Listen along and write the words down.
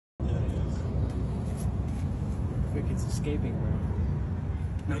quick it's escaping,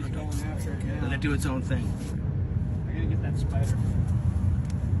 bro. No, Going after it now. Let it do its own thing. I gotta get that spider.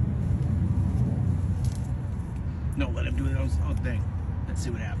 No, let him do its own thing. Let's see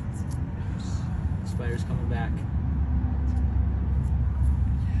what happens. Spider's coming back.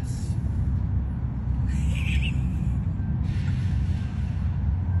 Yes.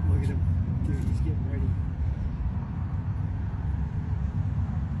 Look at him. Dude, he's getting ready.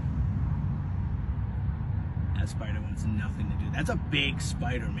 That spider wants nothing to do. That's a big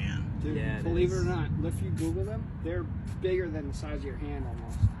spider, man. Dude, Yeah, believe it or not, if you Google them, they're bigger than the size of your hand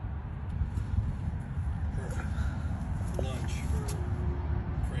almost. Lunch for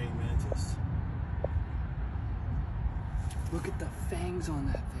praying mantis. Look at the fangs on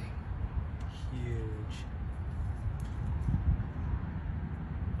that thing. Huge.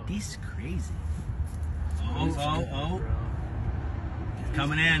 He's crazy. He's Oh. good, bro.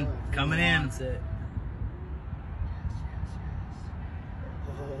 Coming in. Coming He in. wants it.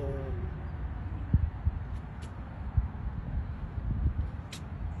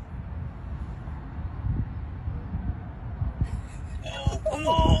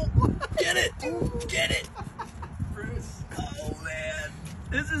 Oh, get it, dude, get it. Bruce. Oh man,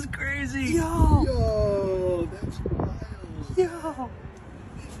 this is crazy. Yo, that's wild. Yo!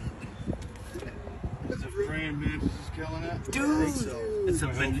 Is it praying mantis is killing it? Dude, So.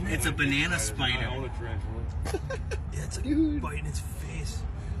 it's a banana I spider. own a tarantula. It's a Dude. bite in its face.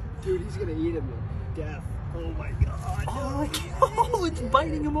 Dude, he's gonna eat him to death. Oh my god. Oh, it's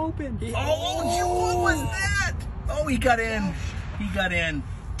biting him open. Oh, what was that? Oh, he got in. He got in.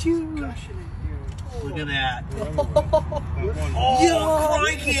 Dude. Gushing at you. Look at that. Oh, Oh,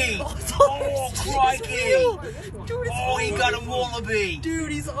 crikey. Oh, crikey. Dude, it's Oh, he got a wallaby.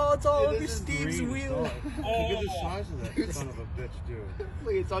 Dude, it's all over Steve's wheel. Look at the size of that son of a bitch, dude.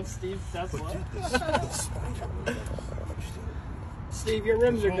 Look, it's on Steve's Tesla. Steve, your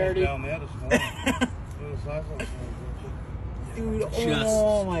rims are dirty. Down there this morning. Look at the size of that son of a bitch. Dude,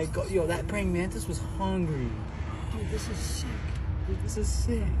 oh my god. Yo, that praying mantis was hungry. Dude, this is sick. Dude, this is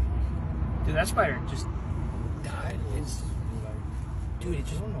sick. Dude, that spider just died. It's, Dude, it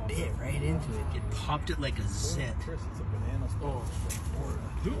just bit right into it. It popped it like a zit. Chris, it's a banana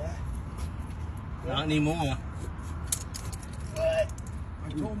spider. Not anymore. I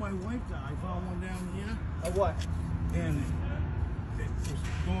told my wife that I found one down here, a what? and it was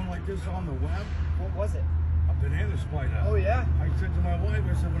going like this on the web. What was it? A banana spider. Oh, yeah? I said to my wife,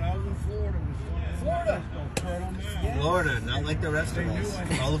 I said, when I was in Florida, it was Florida? Yeah. Florida, not like the rest of us.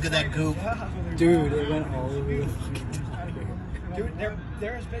 Oh, look at that goop. Dude, it went all over the fucking Dude,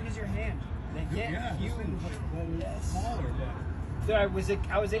 they're as big as your hand. They get Yeah, huge. smaller, but Dude, I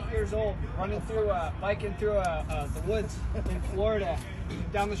was 8 years old, running through, biking through the woods in Florida,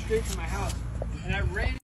 down the street from my house.